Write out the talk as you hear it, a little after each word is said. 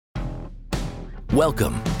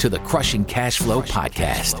Welcome to the Crushing Cash Flow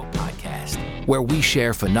Podcast, where we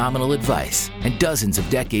share phenomenal advice and dozens of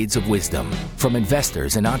decades of wisdom from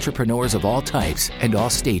investors and entrepreneurs of all types and all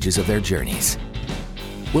stages of their journeys.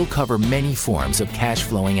 We'll cover many forms of cash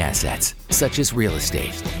flowing assets, such as real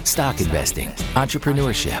estate, stock investing,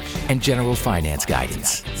 entrepreneurship, and general finance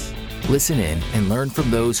guidance. Listen in and learn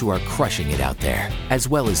from those who are crushing it out there, as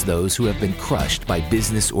well as those who have been crushed by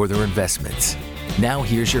business or their investments. Now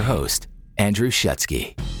here's your host, Andrew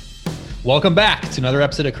Schutsky. Welcome back to another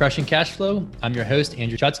episode of Crushing Cash Flow. I'm your host,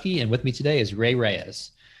 Andrew Schutsky, and with me today is Ray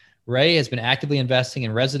Reyes. Ray has been actively investing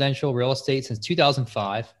in residential real estate since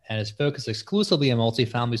 2005 and has focused exclusively on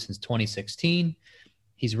multifamily since 2016.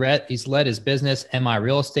 He's led his business, MI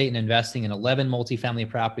Real Estate, and investing in 11 multifamily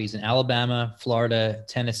properties in Alabama, Florida,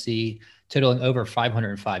 Tennessee, totaling over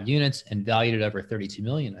 505 units and valued at over $32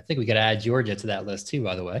 million. I think we could add Georgia to that list too,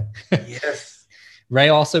 by the way. Yes. Ray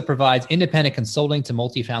also provides independent consulting to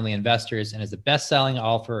multifamily investors and is the best-selling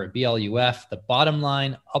author of BLUF, The Bottom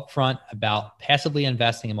Line Upfront, about passively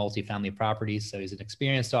investing in multifamily properties. So he's an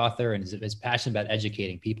experienced author and is passionate about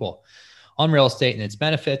educating people on real estate and its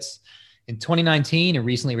benefits. In 2019, he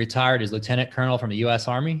recently retired as Lieutenant Colonel from the U.S.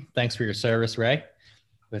 Army. Thanks for your service, Ray.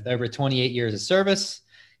 With over 28 years of service,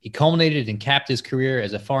 he culminated and capped his career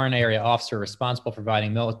as a foreign area officer responsible for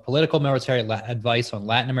providing political military advice on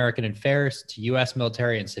Latin American affairs to U.S.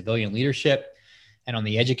 military and civilian leadership. And on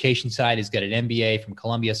the education side, he's got an MBA from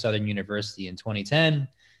Columbia Southern University in 2010,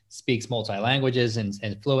 speaks multi-languages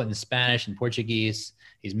and fluent in Spanish and Portuguese.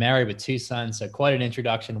 He's married with 2 sons, so quite an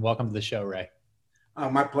introduction. Welcome to the show, Ray.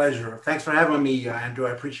 My pleasure. Thanks for having me, Andrew.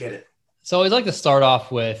 I appreciate it. So I always like to start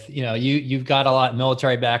off with, you've got a lot of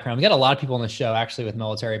military background. We got a lot of people on the show actually with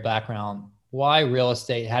military background. Why real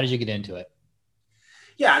estate? How did you get into it?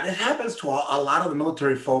 Yeah, it happens to a lot of the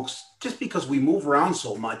military folks just because we move around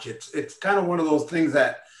so much. It's kind of one of those things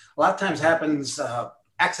that a lot of times happens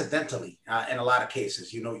accidentally in a lot of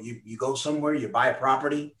cases. You go somewhere, you buy a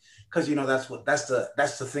property because, that's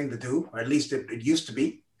the thing to do, or at least it used to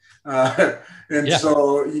be.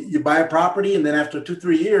 So you buy a property, and then after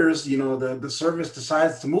 2-3 years, the service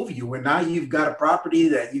decides to move you. And now you've got a property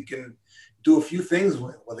that you can do a few things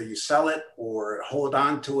with, whether you sell it or hold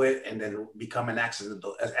on to it and then become an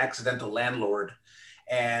accidental landlord.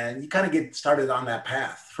 And you kind of get started on that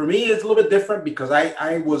path. For me, it's a little bit different because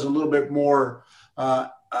I was a little bit more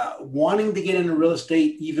wanting to get into real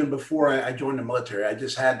estate even before I joined the military. I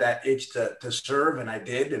just had that itch to serve, and I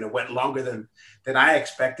did, and it went longer than I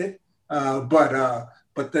expected. But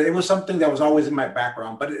it was something that was always in my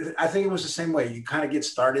background. But I think it was the same way. You kind of get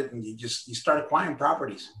started and you start acquiring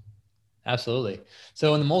properties. Absolutely.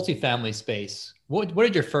 So in the multifamily space, what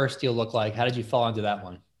did your first deal look like? How did you fall into that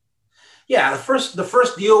one? Yeah, the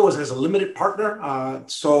first deal was as a limited partner.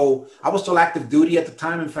 So I was still active duty at the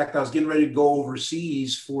time. In fact, I was getting ready to go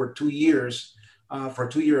overseas for 2 years, for a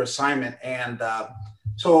 2-year assignment. And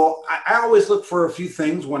so I always look for a few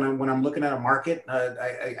things when I'm looking at a market.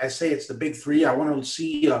 I say it's the big 3. I want to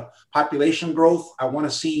see population growth. I want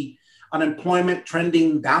to see unemployment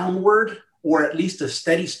trending downward, or at least a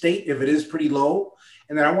steady state if it is pretty low.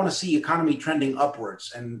 And then I want to see economy trending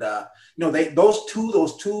upwards. And those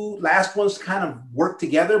two last ones kind of work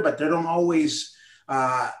together, but they don't always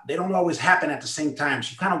happen at the same time.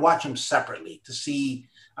 So you kind of watch them separately to see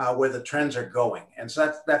where the trends are going. And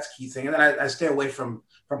so that's a key thing. And then I stay away from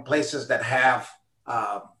places that have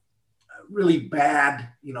really bad,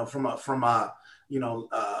 from a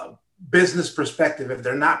business perspective. If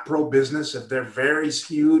they're not pro-business, if they're very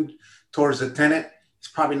skewed towards the tenant, it's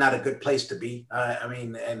probably not a good place to be.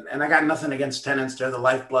 And I got nothing against tenants. They're the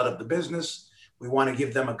lifeblood of the business. We want to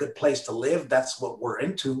give them a good place to live. That's what we're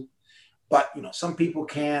into. But, some people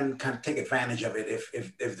can kind of take advantage of it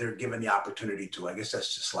if they're given the opportunity to. I guess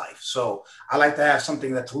that's just life. So I like to have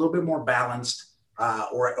something that's a little bit more balanced,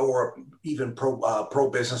 or even pro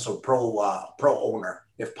business or pro owner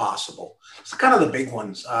if possible. It's kind of the big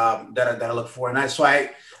ones that I look for. And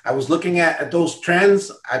I was looking at those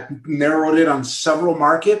trends. I narrowed it on several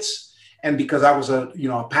markets, and because I was a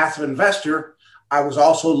passive investor, I was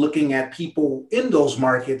also looking at people in those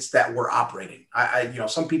markets that were operating.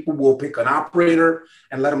 Some people will pick an operator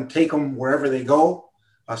and let them take them wherever they go.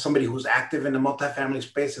 Somebody who's active in the multifamily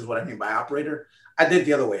space is what I mean by operator. I did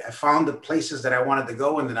the other way. I found the places that I wanted to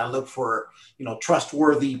go, and then I looked for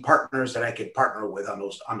trustworthy partners that I could partner with on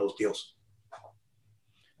those deals.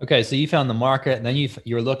 Okay, so you found the market, and then you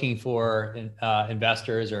were looking for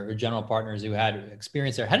investors or general partners who had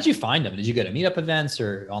experience there. How did you find them? Did you go to meetup events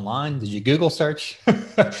or online? Did you Google search?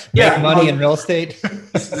 Make money in real estate?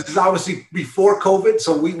 This is obviously before COVID,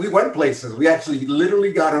 so we went places. We actually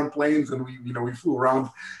literally got on planes and we flew around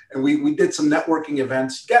and we did some networking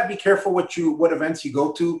events. You got to be careful what events you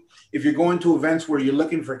go to. If you're going to events where you're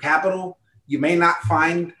looking for capital, you may not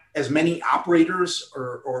find as many operators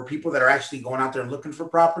or people that are actually going out there and looking for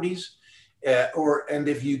properties. And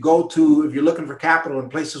if you're looking for capital in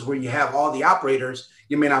places where you have all the operators,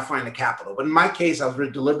 you may not find the capital. But in my case, I was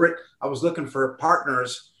very deliberate. I was looking for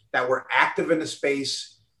partners that were active in the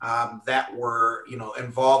space, that were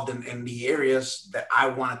involved in the areas that I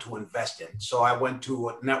wanted to invest in. So I went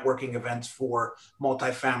to networking events for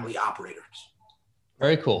multifamily operators.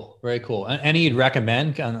 Very cool. Very cool. Any you'd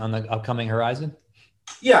recommend on the upcoming horizon?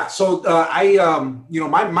 Yeah. So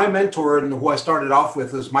my mentor and who I started off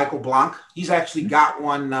with is Michael Blanc. He's actually got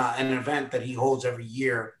an event that he holds every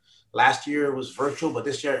year. Last year it was virtual, but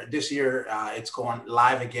this year it's going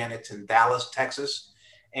live again. It's in Dallas, Texas.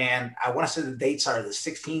 And I want to say the dates are the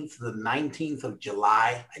 16th to the 19th of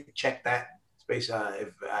July. I can check that space. If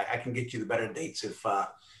I can get you the better dates if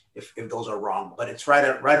those are wrong, but it's right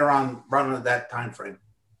around that time frame.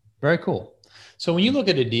 Very cool. So when you look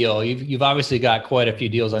at a deal, you've obviously got quite a few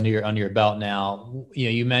deals under your belt now.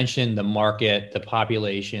 You mentioned the market, the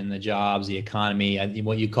population, the jobs, the economy,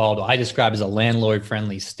 what I describe as a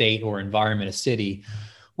landlord-friendly state or environment, a city.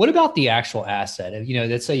 What about the actual asset?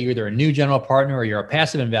 Let's say you're either a new general partner or you're a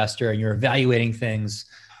passive investor and you're evaluating things.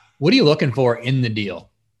 What are you looking for in the deal?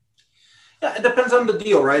 Yeah, it depends on the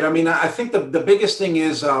deal, right? I mean, I think the biggest thing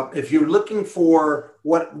is if you're looking for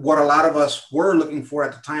what a lot of us were looking for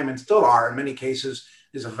at the time and still are in many cases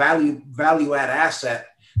is a value add asset,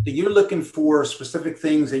 that you're looking for specific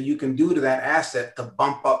things that you can do to that asset to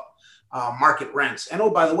bump up market rents. And oh,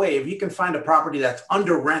 by the way, if you can find a property that's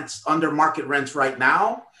under market rents right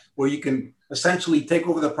now, where you can essentially take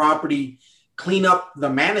over the property, clean up the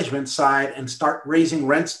management side and start raising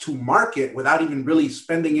rents to market without even really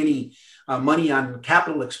spending any money on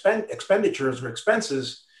capital expenditures or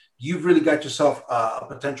expenses, you've really got yourself a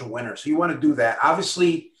potential winner. So you want to do that.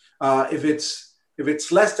 Obviously, if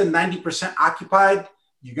it's less than 90% occupied,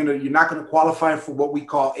 you're not going to qualify for what we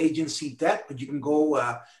call agency debt, but you can go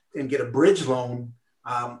and get a bridge loan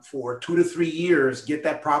for 2 to 3 years, get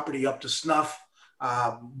that property up to snuff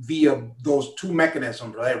via those two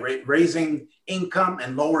mechanisms, right? Raising income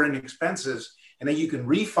and lowering expenses, and then you can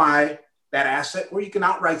refi that asset, or you can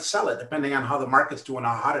outright sell it, depending on how the market's doing,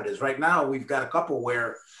 how hot it is. Right now, we've got a couple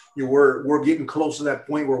where we're getting close to that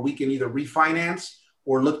point where we can either refinance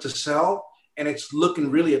or look to sell, and it's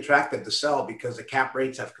looking really attractive to sell because the cap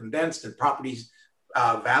rates have condensed and properties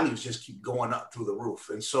values just keep going up through the roof.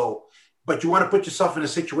 And so, but you want to put yourself in a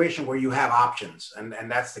situation where you have options, and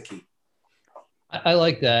that's the key. I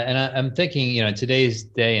like that. And I'm thinking, in today's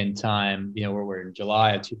day and time, where we're in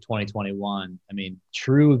July of 2021, I mean,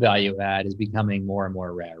 true value add is becoming more and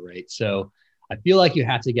more rare, right? So I feel like you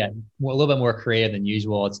have to get a little bit more creative than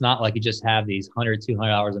usual. It's not like you just have these $100,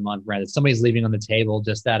 $200 a month rent that somebody's leaving on the table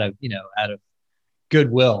just out of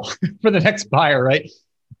goodwill for the next buyer, right?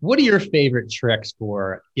 What are your favorite tricks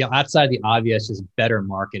for, outside the obvious, just better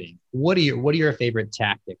marketing? What are your favorite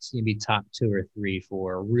tactics? Maybe top 2 or 3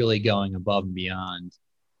 for really going above and beyond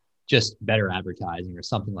just better advertising or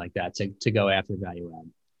something like that to go after value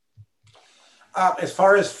add? As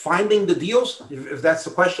far as finding the deals, if that's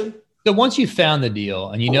the question. So once you've found the deal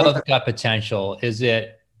and it's got potential, is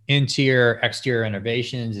it interior, exterior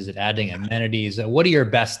renovations? Is it adding amenities? What are your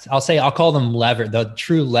best, I'll call them the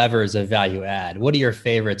true levers of value add. What are your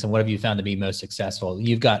favorites and what have you found to be most successful?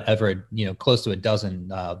 You've got close to a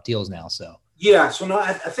dozen deals now. So. Yeah. So no,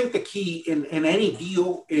 I think the key in any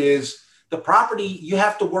deal is the property. You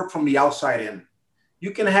have to work from the outside in.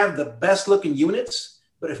 You can have the best looking units,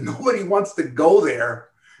 but if nobody wants to go there,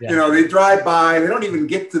 they drive by, they don't even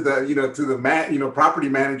get to the property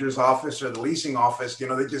manager's office or the leasing office. They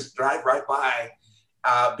just drive right by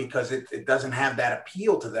because it doesn't have that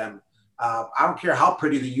appeal to them. I don't care how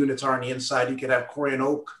pretty the units are on the inside. You could have Corian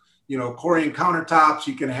oak, Corian countertops.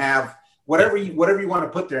 You can have whatever you want to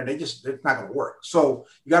put there, and it's not going to work. So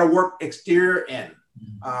you got to work exterior in.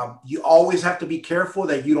 You always have to be careful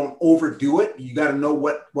that you don't overdo it. You got to know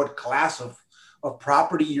what class of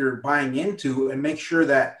property you're buying into and make sure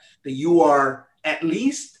that you are at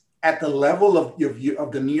least at the level of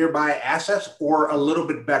the nearby assets or a little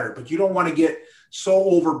bit better. But you don't want to get so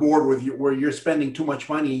overboard where you're spending too much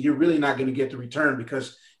money. You're really not going to get the return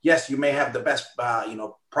because, yes, you may have the best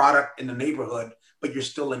product in the neighborhood, but you're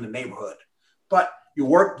still in the neighborhood. But you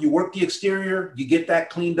work the exterior, you get that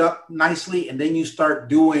cleaned up nicely, and then you start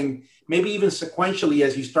doing, maybe even sequentially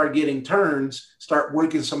as you start getting turns, start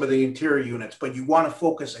working some of the interior units. But you want to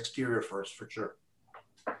focus exterior first for sure.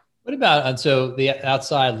 What about, and so the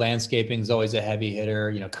outside landscaping is always a heavy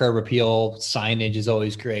hitter, curb appeal, signage is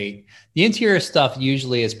always great. The interior stuff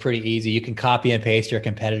usually is pretty easy. You can copy and paste your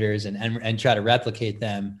competitors and try to replicate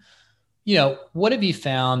them. What have you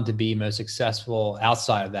found to be most successful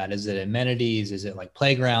outside of that? Is it amenities? Is it like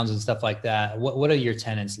playgrounds and stuff like that? What are your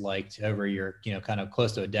tenants like over your, kind of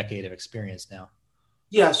close to a decade of experience now?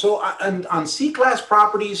 Yeah. So on C-class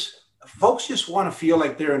properties, folks just want to feel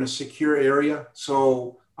like they're in a secure area.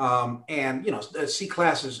 So, the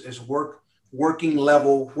C-class is working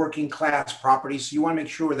level, working class properties. So you want to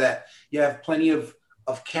make sure that you have plenty of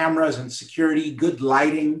cameras and security, good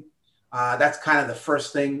lighting. That's kind of the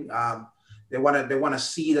first thing. They want to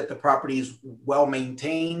see that the property is well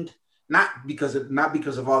maintained, not because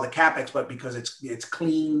of all the capex, but because it's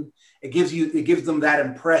clean. It gives them that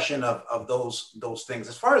impression of those things.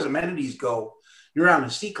 As far as amenities go, you're on a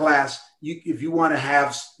C-class. If you want to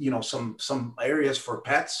have some areas for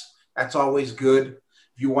pets, that's always good.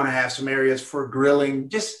 If you want to have some areas for grilling,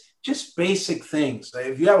 just basic things.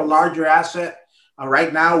 If you have a larger asset.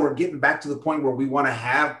 Right now, we're getting back to the point where we want to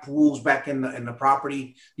have pools back in the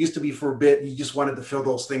property. Used to be for a bit, you just wanted to fill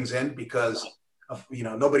those things in because of,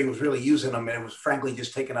 nobody was really using them, and it was frankly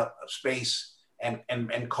just taking up space and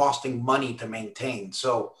costing money to maintain.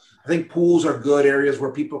 So I think pools are good areas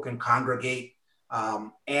where people can congregate,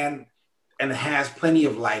 and it has plenty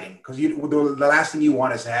of lighting, because the last thing you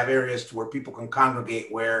want is to have areas where people can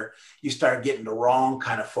congregate where you start getting the wrong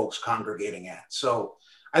kind of folks congregating at. So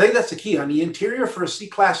I think that's the key. On the interior for a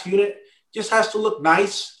C-class unit, just has to look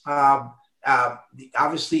nice.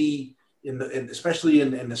 Obviously, especially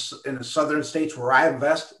in the southern states where I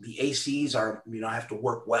invest, the ACs are have to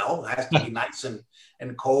work well. It has to be nice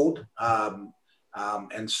and cold,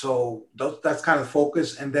 and so that's kind of the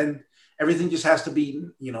focus. And then everything just has to be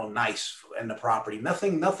nice in the property.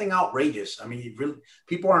 Nothing outrageous. I mean,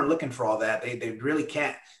 people aren't looking for all that. They really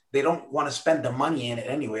can't. They don't want to spend the money in it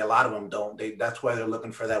anyway. A lot of them don't. That's why they're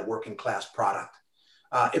looking for that working class product.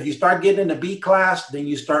 If you start getting into B class, then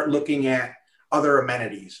you start looking at other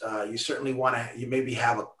amenities. You certainly want to. You maybe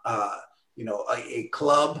have a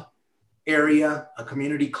club area, a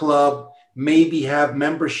community club. Maybe have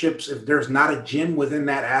memberships if there's not a gym within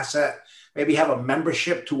that asset. Maybe have a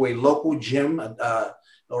membership to a local gym,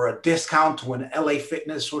 or a discount to an LA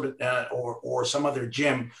Fitness or some other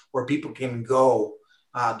gym where people can go.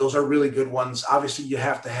 Those are really good ones. Obviously, you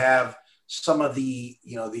have to have some of the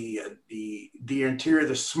interior,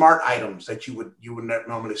 the smart items that you would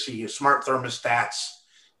normally see, your smart thermostats,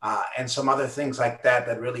 and some other things like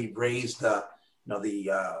that really raise the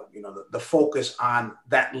focus on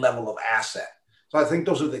that level of asset. So I think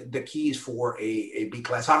those are the keys for a B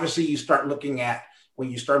class. Obviously, when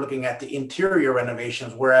you start looking at the interior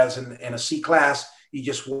renovations, whereas in a C class, you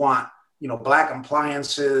just want black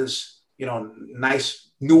appliances.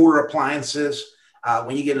 Nice newer appliances.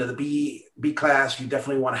 When you get into the B class, you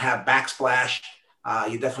definitely want to have backsplash.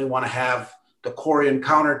 You definitely want to have the Corian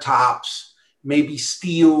countertops, maybe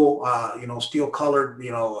steel, steel colored,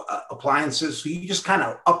 appliances. So you just kind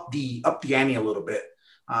of up the ante a little bit,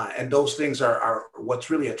 and those things are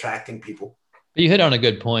what's really attracting people. You hit on a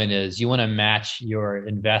good point. Is you want to match your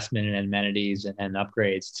investment in amenities and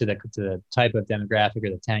upgrades to the type of demographic or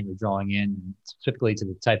the tenant you're drawing in, specifically to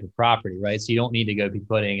the type of property, right? So you don't need to go be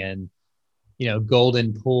putting in,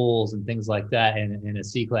 golden pools and things like that in a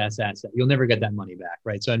C-class asset. You'll never get that money back,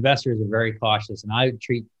 right? So investors are very cautious, and I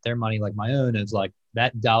treat their money like my own. As like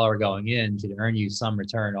that dollar going in should earn you some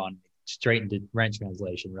return on straight into rent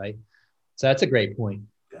translation, right? So that's a great point.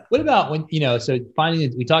 What about when, so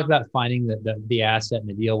we talked about finding the asset and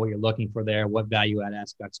the deal, what you're looking for there, what value add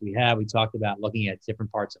aspects we have. We talked about looking at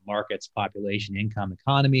different parts of markets, population, income,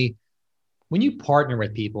 economy. When you partner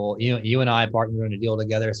with people, you and I partnered on a deal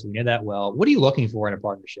together, so we know that well. What are you looking for in a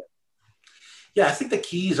partnership? Yeah, I think the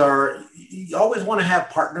keys are, you always want to have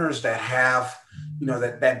partners that have,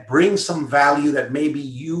 that bring some value that maybe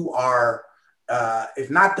you are, if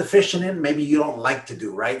not deficient in, maybe you don't like to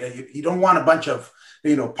do, right? You don't want a bunch of,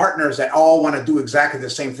 partners that all want to do exactly the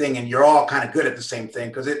same thing and you're all kind of good at the same thing,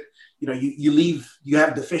 because you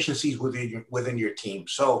have deficiencies within your team.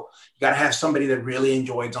 So you got to have somebody that really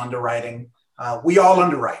enjoys underwriting. We all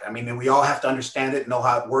underwrite. I mean, we all have to understand it, know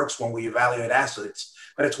how it works when we evaluate assets.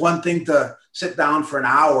 But it's one thing to sit down for an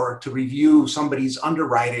hour to review somebody's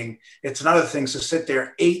underwriting. It's another thing to sit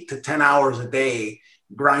there 8 to 10 hours a day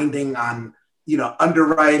grinding on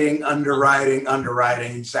underwriting.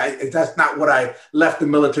 That's not what I left the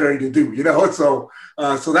military to do, So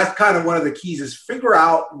that's kind of one of the keys is figure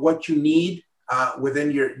out what you need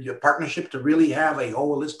within your partnership to really have a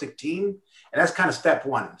holistic team. And that's kind of step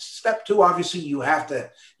one. Step two, obviously, you have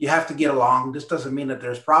to get along. This doesn't mean that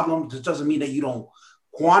there's problems. This doesn't mean that you don't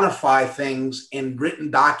quantify things in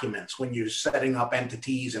written documents when you're setting up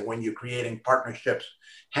entities and when you're creating partnerships.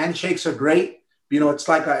 Handshakes are great. It's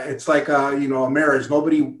like a marriage.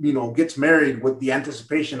 Nobody, gets married with the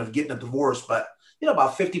anticipation of getting a divorce, but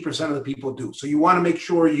about 50% of the people do. So you want to make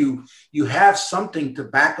sure you have something to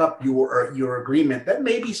back up your agreement that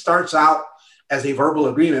maybe starts out as a verbal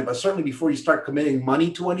agreement, but certainly before you start committing money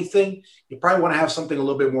to anything, you probably want to have something a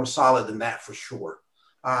little bit more solid than that for sure.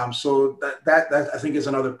 So that I think is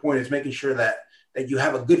another point, is making sure that you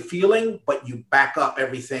have a good feeling, but you back up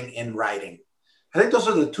everything in writing. I think those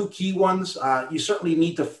are the two key ones. You certainly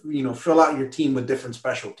need to, fill out your team with different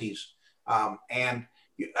specialties.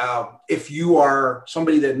 If you are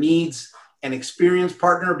somebody that needs an experienced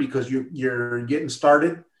partner because you're getting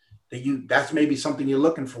started, that's maybe something you're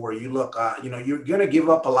looking for. You look, you're going to give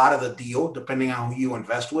up a lot of the deal depending on who you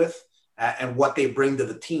invest with and what they bring to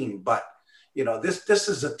the team. But, this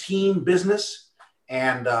is a team business.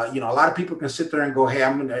 And, a lot of people can sit there and go, hey,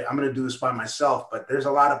 I'm going to do this by myself. But there's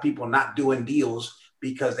a lot of people not doing deals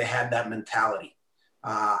because they have that mentality.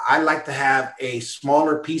 I like to have a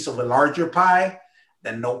smaller piece of a larger pie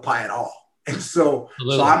than no pie at all. And so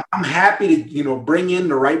I'm happy to, bring in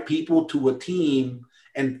the right people to a team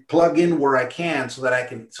and plug in where I can so that I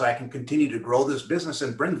can continue to grow this business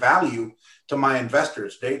and bring value to my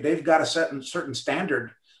investors. They've got a certain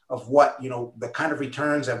standard of what, the kind of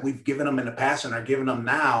returns that we've given them in the past and are giving them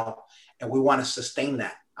now. And we want to sustain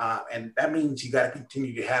that. And that means you got to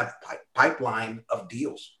continue to have pipeline of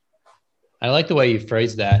deals. I like the way you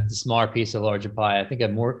phrased that, the smaller piece of larger pie. I think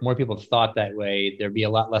if more people thought that way, there'd be a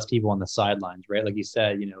lot less people on the sidelines, right? Like you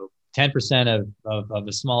said, 10% of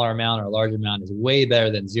a smaller amount or a larger amount is way better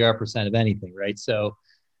than 0% of anything, right? So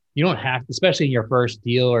you don't have to, especially in your first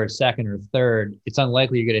deal or second or third, it's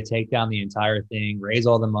unlikely you're going to take down the entire thing, raise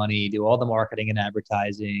all the money, do all the marketing and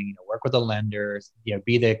advertising, work with the lenders,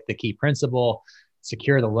 be the key principal,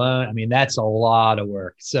 secure the loan. I mean, that's a lot of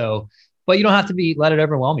work. So, but you don't have to let it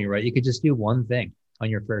overwhelm you, right? You could just do one thing on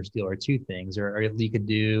your first deal or two things, or you could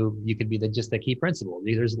be just the key principal.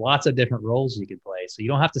 There's lots of different roles you could play. So you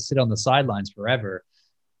don't have to sit on the sidelines forever.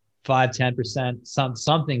 5-10%,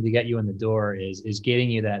 something to get you in the door is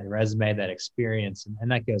getting you that resume, that experience,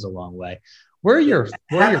 and that goes a long way.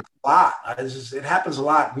 It happens a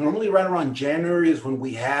lot. Normally right around January is when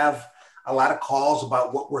we have a lot of calls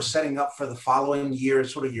about what we're setting up for the following year,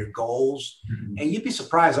 sort of your goals. Mm-hmm. And you'd be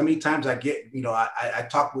surprised how many times I get, I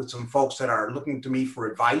talk with some folks that are looking to me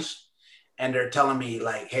for advice, and they're telling me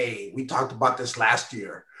like, hey, we talked about this last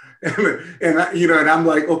year. and I'm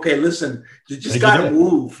like, okay, listen, you just got to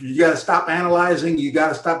move. You got to stop analyzing. You got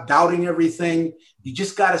to stop doubting everything. You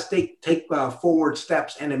just got to take forward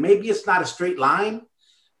steps. And maybe it's not a straight line,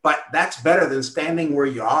 but that's better than standing where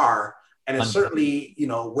you are. And it's certainly,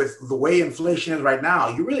 with the way inflation is right now,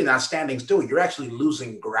 you're really not standing still. You're actually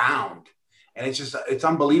losing ground. And it's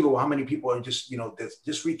unbelievable how many people are just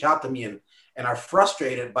reach out to me and are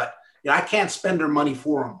frustrated, but I can't spend their money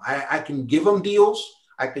for them. I can give them deals.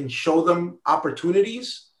 I can show them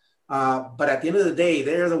opportunities. But at the end of the day,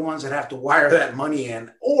 they're the ones that have to wire that money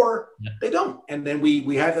in, or they don't. And then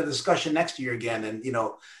we have the discussion next year again. And,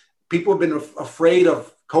 people have been afraid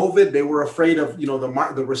of COVID. They were afraid of,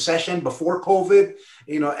 the recession before COVID,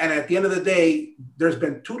 and at the end of the day, there's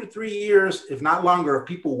been 2 to 3 years, if not longer, of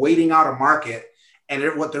people waiting out a market. And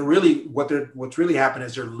what's really happening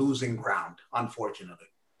is they're losing ground, unfortunately.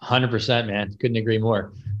 100%, man. Couldn't agree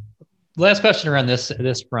more. Last question around this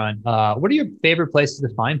front. What are your favorite places to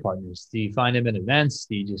find partners? Do you find them at events?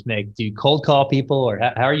 Do you cold call people, or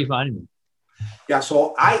how are you finding them? Yeah,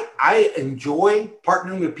 so I enjoy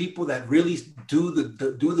partnering with people that really do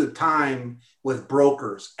the time with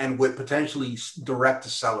brokers and with potentially direct to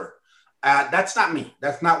seller. That's not me.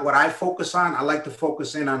 That's not what I focus on. I like to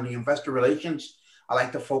focus in on the investor relations. I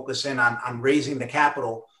like to focus in on raising the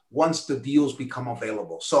capital once the deals become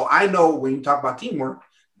available. So I know when you talk about teamwork,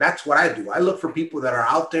 that's what I do. I look for people that are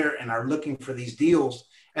out there and are looking for these deals.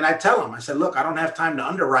 And I tell them, I said, look, I don't have time to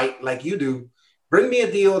underwrite like you do. Bring me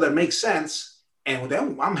a deal that makes sense. And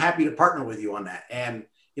then I'm happy to partner with you on that. And,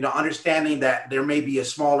 understanding that there may be a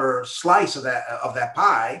smaller slice of that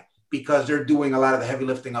pie because they're doing a lot of the heavy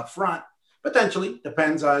lifting up front, potentially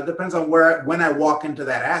depends on when I walk into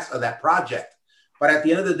that project. But at the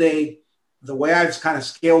end of the day, the way I've kind of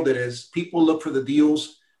scaled it is people look for the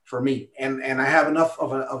deals for me. And I have enough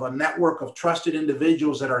of a network of trusted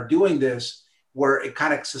individuals that are doing this where it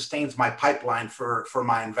kind of sustains my pipeline for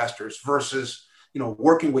my investors versus,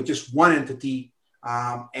 working with just one entity.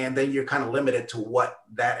 And then you're kind of limited to what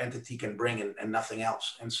that entity can bring and nothing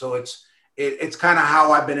else. And so it's kind of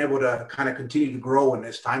how I've been able to kind of continue to grow in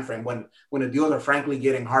this time frame when the deals are frankly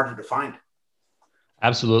getting harder to find.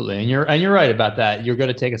 Absolutely. And you're right about that. You're going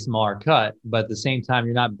to take a smaller cut, but at the same time,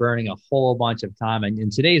 you're not burning a whole bunch of time. And in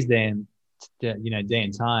today's day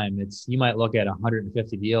and time, you might look at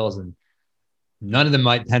 150 deals and none of them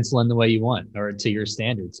might pencil in the way you want or to your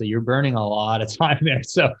standards. So you're burning a lot of time there.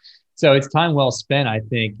 So it's time well spent. I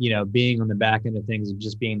think, being on the back end of things and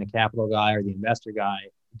just being the capital guy or the investor guy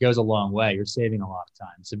goes a long way. You're saving a lot of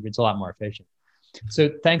time. So it's a lot more efficient. So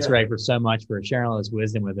thanks, Ray, for so much for sharing all this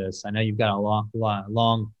wisdom with us. I know you've got a long,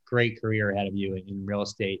 great career ahead of you in real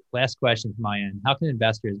estate. Last question from my end. How can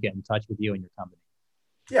investors get in touch with you and your company?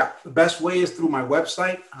 Yeah, the best way is through my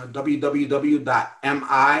website,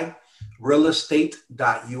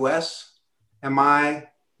 www.mirealestate.us. MI,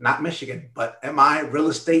 not Michigan, but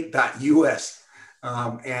mirealestate.us.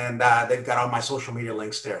 And they've got all my social media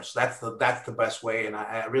links there. So that's the best way. And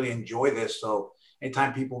I really enjoy this. So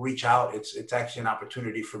anytime people reach out, it's actually an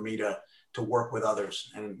opportunity for me to work with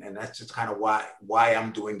others. And that's just kind of why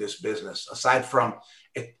I'm doing this business. Aside from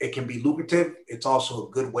it can be lucrative, it's also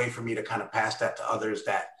a good way for me to kind of pass that to others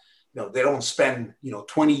that, they don't spend,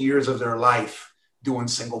 20 years of their life doing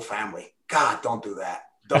single family. God, don't do that.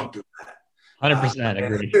 Don't do that. 100%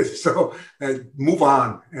 agree. So move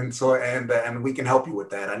on. And we can help you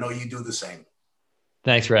with that. I know you do the same.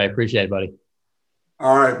 Thanks, Ray. Appreciate it, buddy.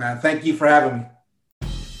 All right, man. Thank you for having me.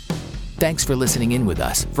 Thanks for listening in with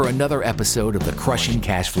us for another episode of the Crushing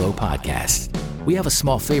Cash Flow Podcast. We have a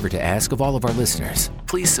small favor to ask of all of our listeners.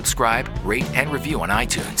 Please subscribe, rate, and review on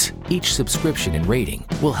iTunes. Each subscription and rating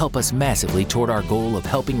will help us massively toward our goal of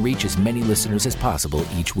helping reach as many listeners as possible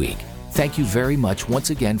each week. Thank you very much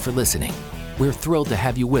once again for listening. We're thrilled to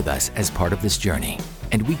have you with us as part of this journey,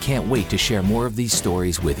 and we can't wait to share more of these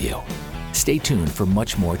stories with you. Stay tuned for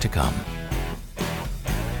much more to come.